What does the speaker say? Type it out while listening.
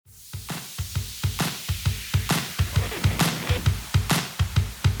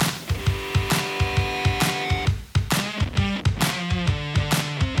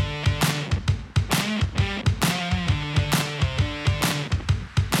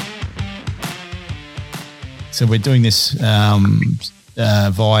So we're doing this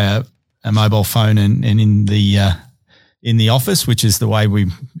via a mobile phone and in the office, which is the way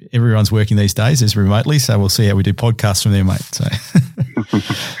everyone's working these days, is remotely. So we'll see how we do podcasts from there, mate. So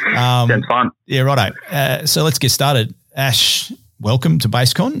sounds fun. Yeah, righto. So let's get started. Ash, welcome to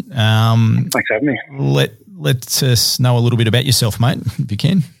BaseCon. Thanks for having me. Let us know a little bit about yourself, mate, if you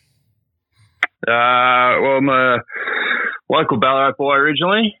can. Well, I'm a local Ballarat boy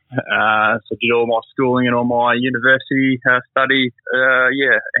originally. So did all my schooling and all my university study,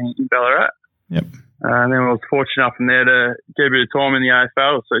 in Ballarat. Yep. And then I was fortunate enough from there to get a bit of time in the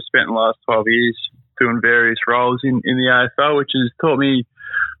AFL. So I spent the last 12 years doing various roles in the AFL, which has taught me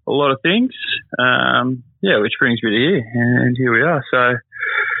a lot of things. Which brings me to here, and here we are. So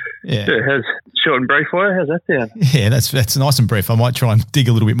it has short and brief for you. How's that sound? Yeah, that's nice and brief. I might try and dig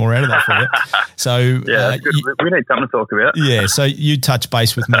a little bit more out of that for you. So that's good. We need something to talk about. Yeah, so you touched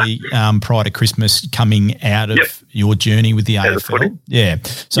base with me prior to Christmas, coming out of your journey with the AFL. Yeah.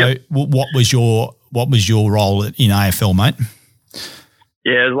 So what was your role in AFL, mate?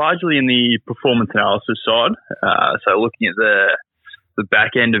 Yeah, largely in the performance analysis side. So looking at the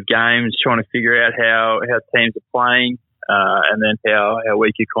back end of games, trying to figure out how teams are playing, and then how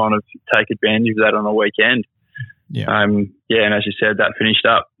we could kind of take advantage of that on a weekend. Yeah. And as you said, that finished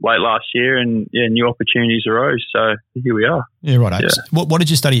up late last year, and new opportunities arose. So here we are. Yeah, right. Yeah. What did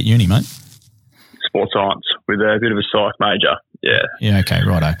you study at uni, mate? Sports science with a bit of a psych major. Yeah. Yeah. Okay.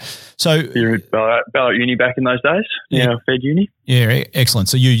 Righto. So you're at Ballarat Uni back in those days. Yeah. Fed Uni. Yeah. Excellent.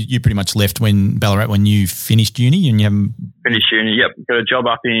 So you pretty much left Ballarat when you finished uni, and you haven't finished uni. Yep. Got a job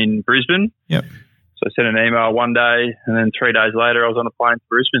up in Brisbane. Yep. So I sent an email one day, and then 3 days later I was on a plane to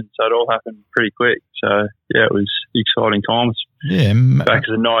Brisbane. So it all happened pretty quick. So it was exciting times. Yeah. Back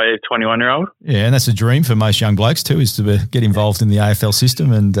as a naive 21-year-old. Yeah, and that's a dream for most young blokes too, is to get involved in the AFL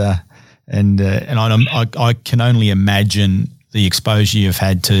system, and I can only imagine the exposure you've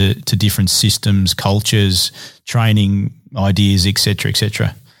had to different systems, cultures, training ideas, et cetera, et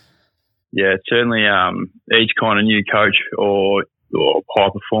cetera. Yeah, certainly each kind of new coach or high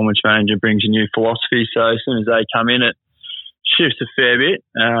performance manager brings a new philosophy. So as soon as they come in, it shifts a fair bit.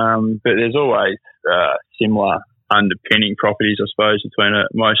 But there's always similar underpinning properties, I suppose, between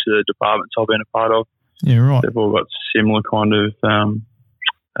most of the departments I've been a part of. Yeah, right. They've all got similar kind of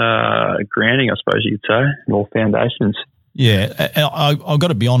grounding, I suppose you could say, or foundations. Yeah, I've got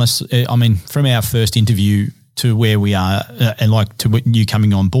to be honest. I mean, from our first interview to where we are, and like to you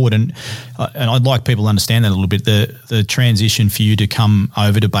coming on board, and I'd like people to understand that a little bit. The transition for you to come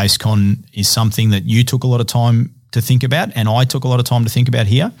over to BaseCon is something that you took a lot of time to think about, and I took a lot of time to think about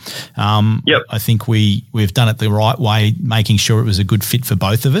here. I think we've done it the right way, making sure it was a good fit for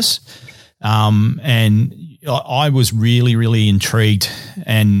both of us. And I was really, really intrigued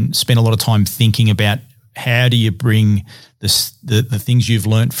and spent a lot of time thinking about how do you bring the things you've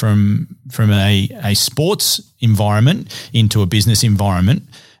learnt from a sports environment into a business environment,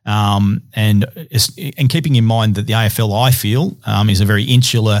 and keeping in mind that the AFL, I feel, is a very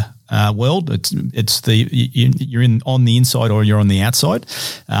insular world. You're on the inside or you're on the outside.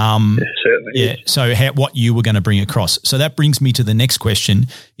 Certainly. Yeah. So what you were going to bring across. So that brings me to the next question: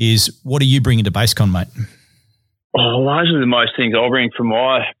 is what are you bringing to BaseCon, mate? Largely the most things I'll bring from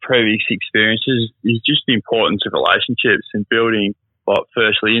my previous experiences is just the importance of relationships and building,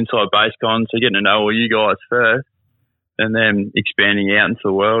 firstly inside BaseCon, so getting to know all you guys first, and then expanding out into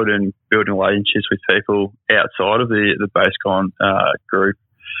the world and building relationships with people outside of the BaseCon group.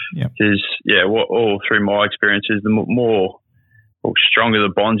 Because, all through my experiences, the more or stronger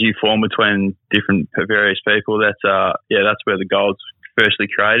the bonds you form between different various people, that's where the goal's firstly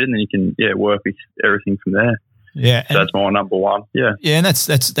created, and then you can work with everything from there. Yeah, so that's my number one. Yeah, and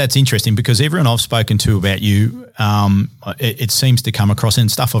that's interesting, because everyone I've spoken to about you, it seems to come across in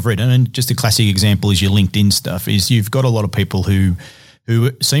stuff I've read, and just a classic example is your LinkedIn stuff. Is you've got a lot of people who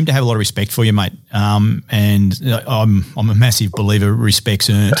seem to have a lot of respect for you, mate. And I'm a massive believer respect's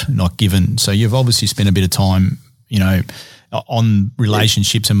earned, not given. So you've obviously spent a bit of time, on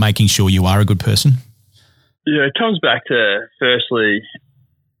relationships and making sure you are a good person. Yeah, it comes back to firstly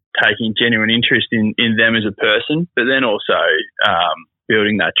taking genuine interest in them as a person, but then also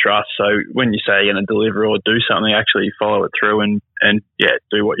building that trust. So when you say you're going to deliver or do something, actually follow it through and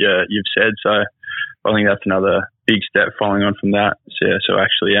do what you've said. So I think that's another big step following on from that. So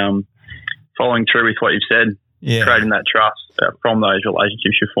actually following through with what you've said, creating that trust from those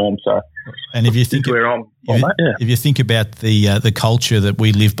relationships you form. So, and if you think if you think about the culture that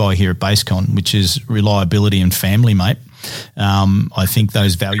we live by here at BaseCon, which is reliability and family, mate, I think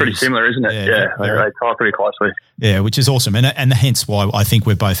those values pretty similar, isn't it? Yeah, they tie pretty closely. Yeah, which is awesome, and hence why I think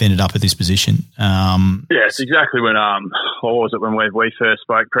we've both ended up at this position. Yeah, it's exactly when what was it when we first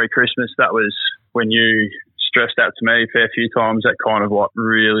spoke pre-Christmas? That was when you stressed out to me a fair few times. That kind of what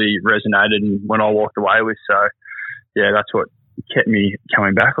really resonated, and when I walked away with. So yeah, that's what kept me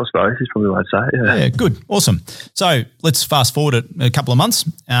coming back, I suppose, is probably what I'd say. Yeah, good. Awesome. So let's fast forward a couple of months.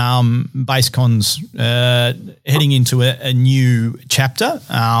 BaseCon's heading into a new chapter,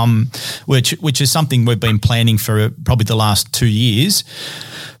 which is something we've been planning for probably the last 2 years.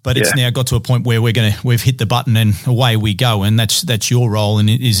 But it's now got to a point where we've hit the button and away we go, and that's your role, and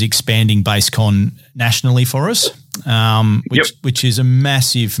it is expanding BaseCon nationally for us, which is a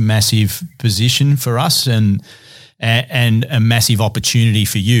massive position for us and a massive opportunity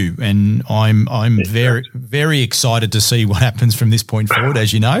for you. And I'm very excited to see what happens from this point forward,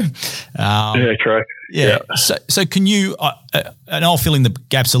 as you know. Yeah, correct. Yeah. So can you, and I'll fill in the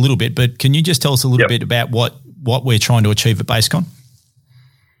gaps a little bit, but can you just tell us a little bit about what we're trying to achieve at BaseCon?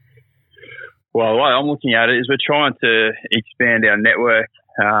 Well, the way I'm looking at it is we're trying to expand our network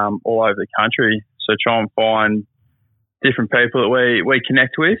all over the country. So try and find different people that we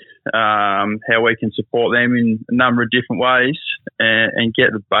connect with, how we can support them in a number of different ways, and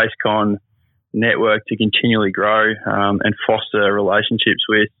get the BaseCon network to continually grow and foster relationships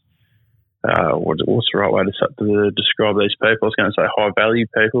with, what's the right way to describe these people? I was going to say high value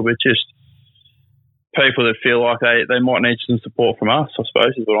people, but just people that feel like they might need some support from us, I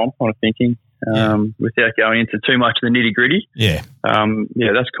suppose, is what I'm kind of thinking. Without going into too much of the nitty gritty. Yeah.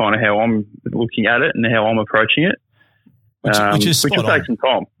 That's kind of how I'm looking at it and how I'm approaching it. Which is spot on. Which will take some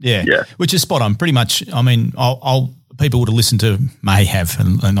time. Yeah. Which is spot on. Pretty much, I mean, people would have listened to, may have,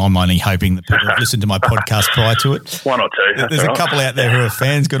 and I'm only hoping that people have listened to my podcast prior to it. One or two. There's a couple out there who are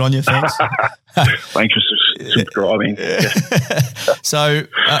fans. Good on you, thanks. Thanks for subscribing. So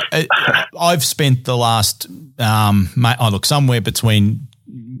I've spent the last, somewhere between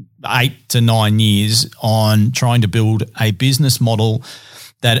 8 to 9 years on trying to build a business model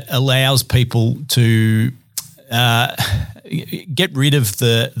that allows people to get rid of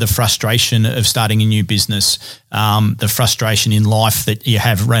the frustration of starting a new business, the frustration in life that you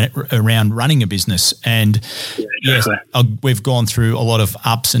have around running a business. And we've gone through a lot of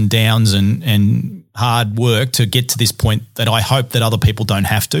ups and downs and hard work to get to this point that I hope that other people don't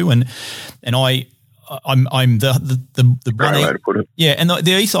have to. And I'm the great way to put it. Yeah, and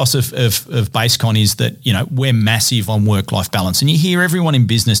the ethos of BaseCon is that, we're massive on work-life balance, and you hear everyone in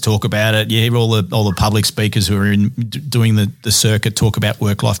business talk about it. You hear all the public speakers who are doing the circuit talk about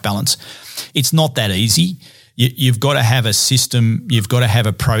work-life balance. It's not that easy. You've got to have a system. You've got to have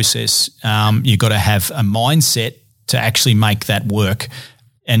a process. You've got to have a mindset to actually make that work.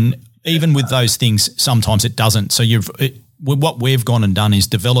 And even with those things, sometimes it doesn't. So what we've gone and done is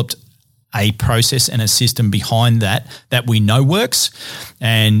developed a process and a system behind that we know works,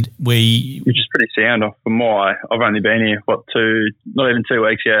 and which is pretty sound. I've only been here not even 2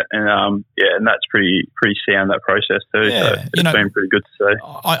 weeks yet, and and that's pretty sound, that process too. Yeah, so it's been pretty good to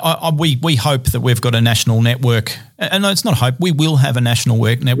see. We hope that we've got a national network, and it's not hope. We will have a national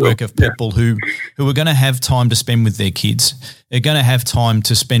network of people who are going to have time to spend with their kids. They're going to have time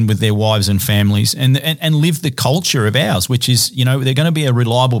to spend with their wives and families, and live the culture of ours, which is, they're going to be a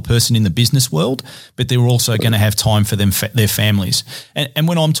reliable person in the business world, but they're also going to have time for their families. And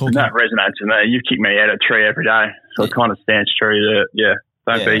when I'm talking, that resonates with me. You kick me out at 3 every day, so it kind of stands true that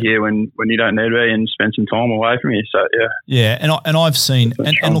don't be here when you don't need to be, and spend some time away from you. So and I've seen,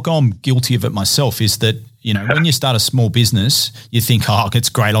 and look, I'm guilty of it myself. Is that when you start a small business, you think, it's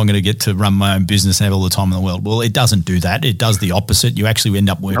great, I'm going to get to run my own business and have all the time in the world. Well, it doesn't do that. It does the opposite. You actually end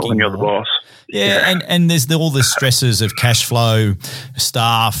up working. Not when you're the boss. Yeah, and there's all the stresses of cash flow,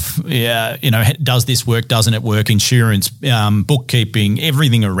 staff, does this work, doesn't it work, insurance, bookkeeping,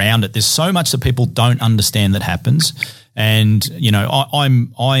 everything around it. There's so much that people don't understand that happens. And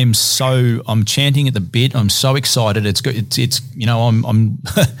I'm chanting at the bit. I'm so excited. It's good. It's I'm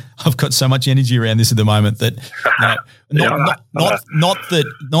I've got so much energy around this at the moment that not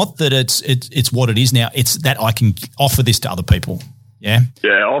that it's what it is now. It's that I can offer this to other people. Yeah.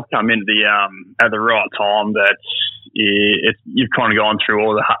 Yeah, I've come into at the right time. That you've kind of gone through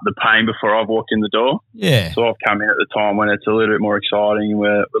all the pain before I've walked in the door. Yeah. So I've come in at the time when it's a little bit more exciting.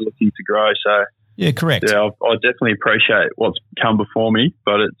 We're looking to grow. So. Yeah, correct. Yeah, I definitely appreciate what's come before me,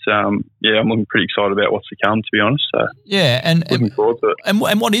 but it's I'm looking pretty excited about what's to come, to be honest. So and looking forward to it. And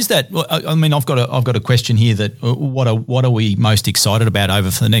what is that? I mean, I've got a question here. That what are we most excited about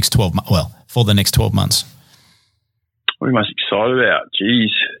over for the next 12 months? Well, for the next 12 months. What are we most excited about?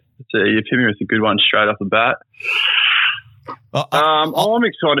 Geez, you've hit me with a good one straight off the bat. I'm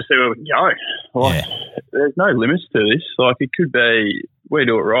excited to see where we can go. Like, there's no limits to this. Like, it could be, we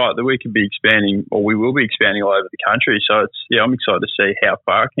do it right, that we could be expanding, or we will be expanding all over the country. So I'm excited to see how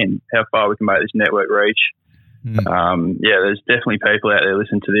far we can make this network reach. There's definitely people out there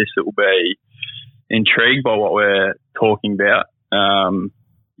listening to this that will be intrigued by what we're talking about.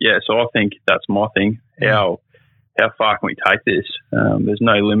 So I think that's my thing. How far can we take this? There's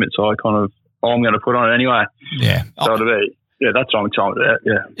no limits. I'm going to put on it anyway. Yeah. So that's what I'm excited about.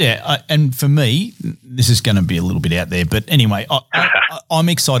 Yeah. And for me, this is going to be a little bit out there, but anyway, I'm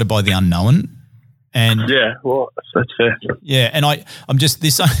excited by the unknown. And that's fair. Yeah, and I'm just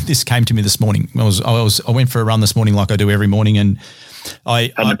this came to me this morning. I went for a run this morning like I do every morning, and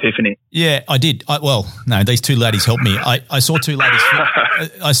I had an epiphany. Yeah, I did. These two ladies helped me. I saw two ladies.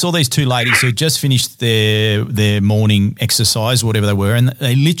 I saw these two ladies who just finished their morning exercise, whatever they were, and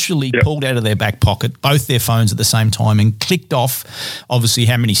they literally pulled out of their back pocket both their phones at the same time and clicked off, obviously,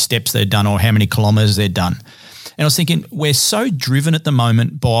 how many steps they'd done or how many kilometres they'd done. And I was thinking, we're so driven at the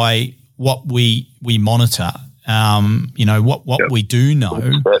moment by what we monitor, what we do know.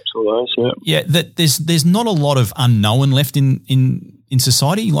 That there's not a lot of unknown left in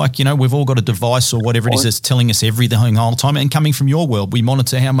society. Like, we've all got a device or whatever it is that's telling us everything all the time. And coming from your world, we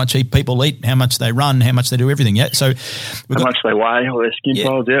monitor how much people eat, how much they run, how much they do everything. Yeah, so how much they weigh, all their skin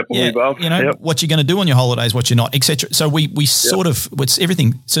piles. What you're going to do on your holidays, what you're not, etc. So we sort of it's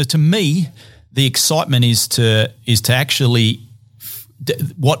everything. So to me, the excitement is to actually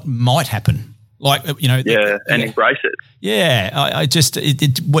what might happen, and embrace it. Yeah, I just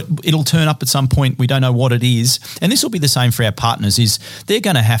it'll turn up at some point. We don't know what it is, and this will be the same for our partners. Is they're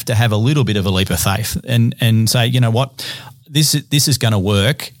going to have a little bit of a leap of faith and say, you know what, this is going to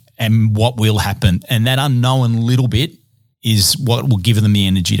work, and what will happen, and that unknown little bit is what will give them the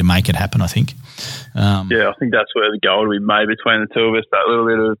energy to make it happen. I think. I think that's where the goal will be made between the two of us. That little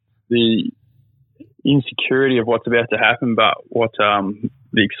bit of the insecurity of what's about to happen, but what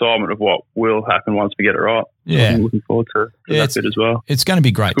the excitement of what will happen once we get it right. Yeah, I'm looking forward to that bit as well. It's going to be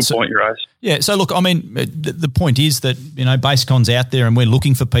great. Good point, Race. Yeah, so look, I mean, the point is that BaseCon's out there, and we're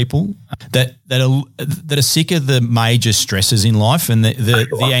looking for people that are sick of the major stresses in life and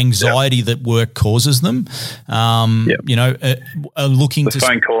the anxiety that work causes them. Are looking the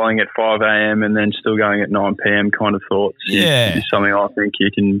phone calling at 5 a.m. and then still going at 9 p.m. kind of thoughts. Is something I think you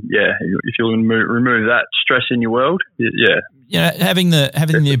can. Yeah, if you remove that stress in your world. Having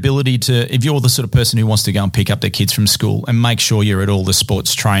the ability to, if you're the sort of person who wants to go and pick up their kids from school and make sure you're at all the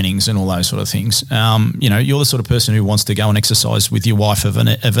sports trainings and all those sort of things, you're the sort of person who wants to go and exercise with your wife of an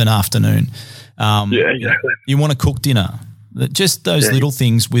afternoon. Exactly. You want to cook dinner. Just those little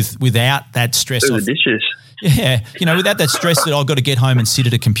things without that stress. Do the dishes. Yeah, without that stress that I've got to get home and sit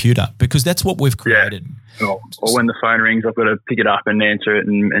at a computer, because that's what we've created. Or when the phone rings, I've got to pick it up and answer it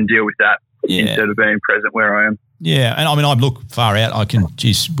and deal with that instead of being present where I am. Yeah, and I mean, I look far out.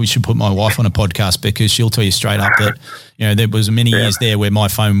 We should put my wife on a podcast, because she'll tell you straight up that, there was many years there where my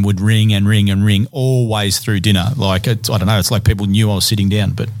phone would ring and ring and ring always through dinner. Like, I don't know, it's like people knew I was sitting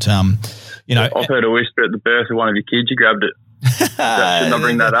down, but, I've heard a whisper at the birth of one of your kids, you grabbed it. Shouldn't I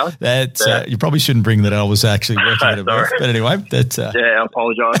bring that up? You probably shouldn't bring that up. I was actually working at a birth. But anyway, I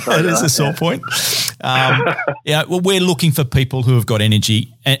apologise. That is a sore point. We're looking for people who have got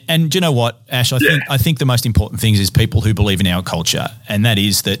energy. And do you know what, Ash? I think the most important thing is people who believe in our culture, and that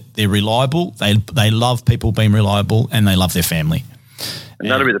is that they're reliable, they love people being reliable, and they love their family.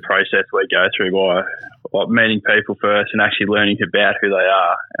 And that'll be the process we go through by meeting people first and actually learning about who they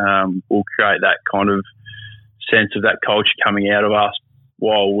are. We'll create that kind of sense of that culture coming out of us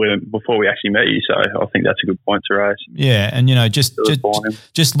before we actually meet you. So I think that's a good point to raise. Yeah, and just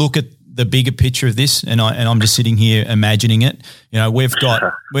look at the bigger picture of this, and I'm just sitting here imagining it. We've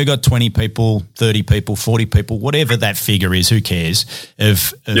got 20 people, 30 people, 40 people, whatever that figure is, who cares,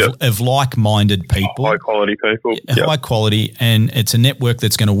 of like-minded people. High quality people. High quality, and it's a network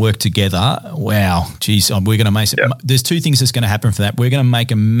that's going to work together. Wow, geez, we're going to make it. There's two things that's going to happen for that. We're going to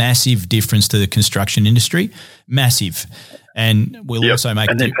make a massive difference to the construction industry, massive. And we'll also make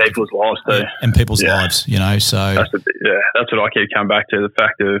people's lives too, and people's lives. So that's what I keep coming back to, the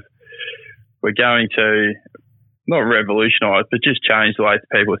fact of we're going to not revolutionise, but just change the way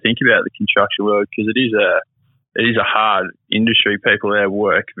people think about the construction world, because it is a hard industry. People there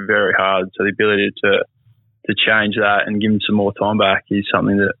work very hard, so the ability to change that and give them some more time back is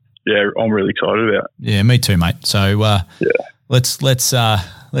something that I'm really excited about. Yeah, me too, mate. So let's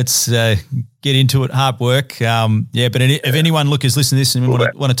get into it. Hard work. But if anyone is listening to this and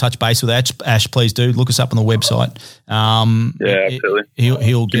want to touch base with Ash, please do look us up on the website. Absolutely.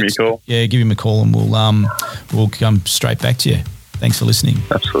 He'll give me a call. Yeah, give him a call, and we'll come straight back to you. Thanks for listening.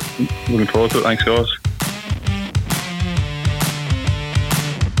 Absolutely. Looking forward to it. Thanks, guys.